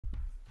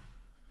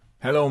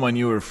Hello my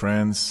newer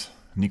friends,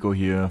 Nico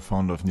here,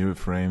 founder of Newer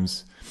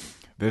Frames.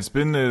 There's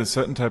been a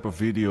certain type of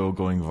video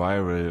going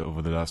viral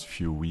over the last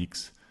few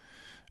weeks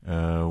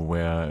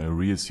where a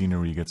real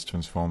scenery gets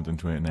transformed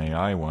into an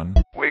AI one.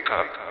 Wake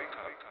up.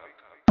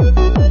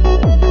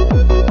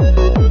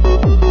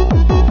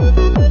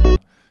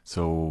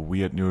 So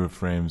we at Newer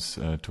Frames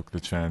took the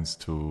chance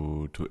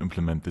to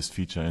implement this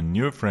feature in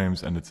Newer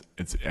Frames, and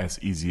it's as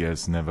easy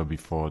as never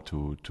before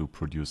to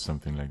produce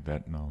something like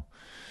that now.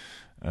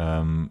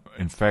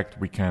 In fact,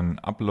 we can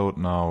upload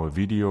now a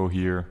video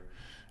here.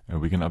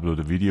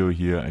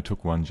 I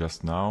took one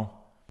just now.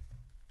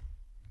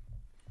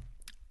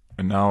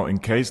 And now, in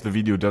case the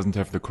video doesn't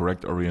have the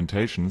correct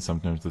orientation,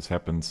 sometimes this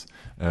happens,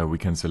 we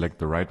can select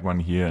the right one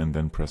here and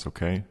then press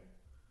OK.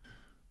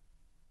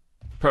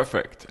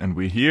 Perfect. And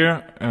we're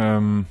here.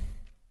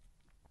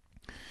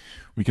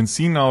 We can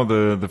see now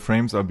the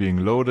frames are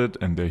being loaded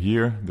and they're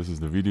here. This is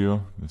the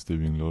video. They're still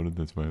being loaded.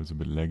 That's why it's a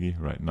bit laggy.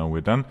 Right now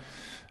we're done.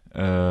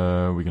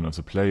 We can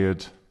also play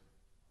it.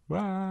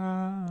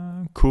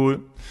 Cool.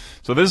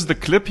 So this is the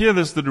clip here.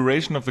 This is the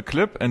duration of the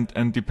clip.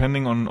 And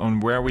depending on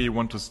where we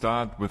want to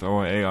start with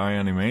our AI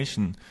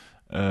animation,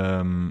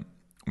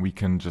 we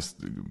can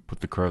just put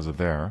the cursor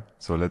there.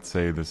 So let's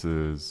say this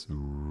is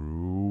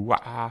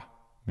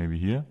maybe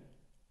here.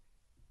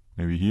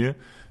 Maybe here.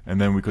 And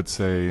then we could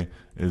say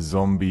a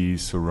zombie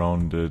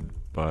surrounded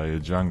by a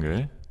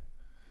jungle.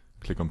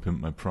 Click on Pimp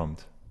My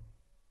Prompt.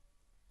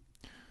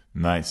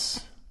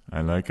 Nice. I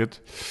like it.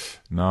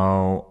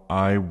 Now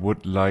I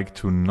would like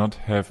to not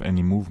have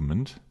any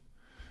movement.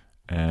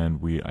 And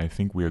I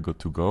think we are good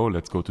to go.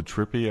 Let's go to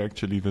Trippy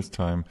actually this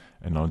time.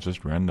 And I'll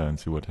just render and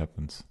see what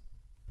happens.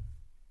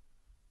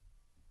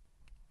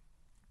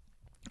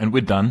 And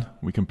we're done.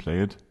 We can play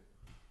it.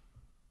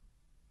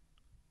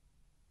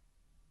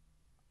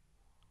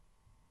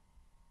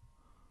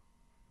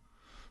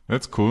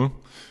 That's cool.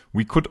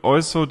 We could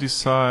also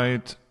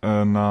decide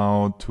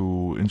now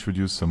to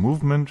introduce some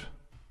movement,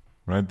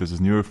 right? This is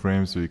Newer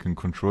Frames, so you can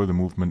control the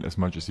movement as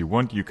much as you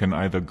want. You can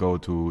either go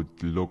to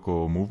the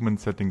local movement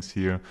settings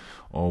here,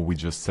 or we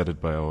just set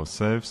it by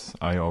ourselves.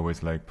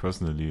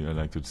 Personally, I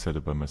like to set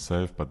it by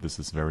myself, but this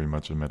is very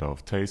much a matter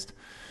of taste.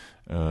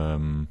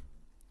 Right,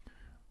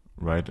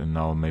 and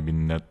now maybe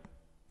not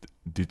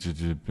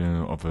digital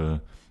of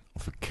a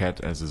cat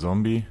as a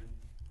zombie,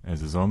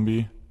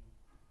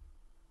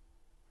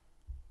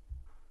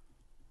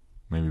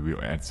 Maybe we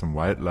add some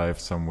wildlife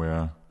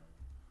somewhere.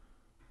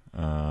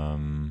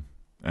 And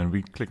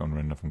we click on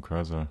render from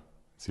cursor,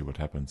 see what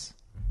happens.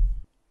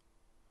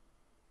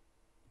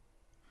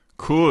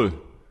 Cool.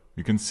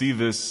 You can see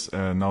this,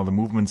 now the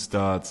movement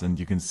starts and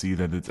you can see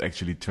that it's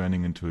actually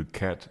turning into a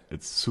cat.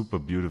 It's super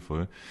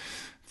beautiful.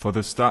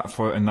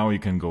 And now you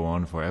can go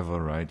on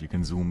forever, right? You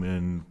can zoom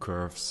in,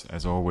 curves,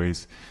 as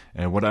always.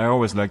 What I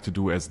always like to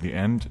do as the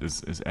end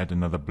is add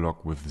another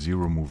block with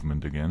zero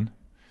movement again.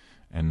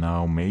 And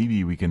now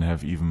maybe we can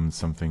have even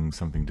something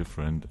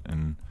different,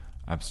 an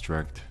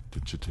abstract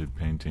digital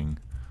painting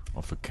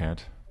of a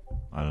cat.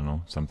 I don't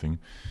know, something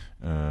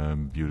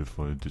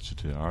beautiful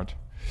digital art.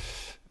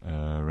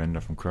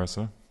 Render from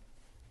cursor.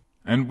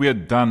 And we are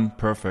done,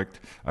 perfect.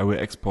 I will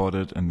export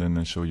it and then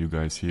I show you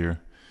guys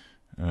here.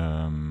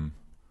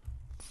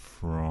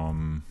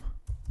 From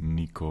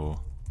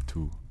Nico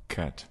to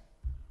cat.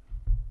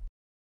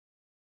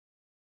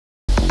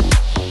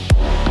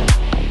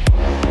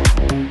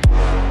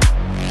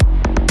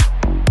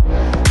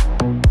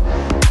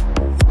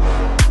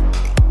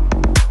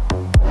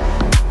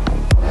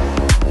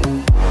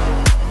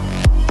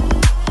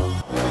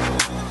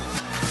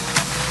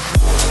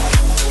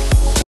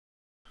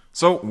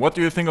 So, what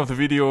do you think of the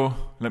video?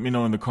 Let me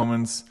know in the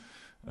comments.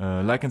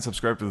 Like and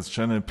subscribe to this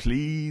channel,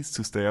 please,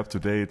 to stay up to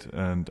date.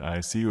 And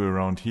I see you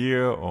around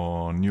here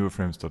or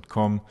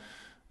newerframes.com.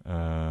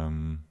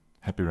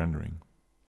 Happy rendering.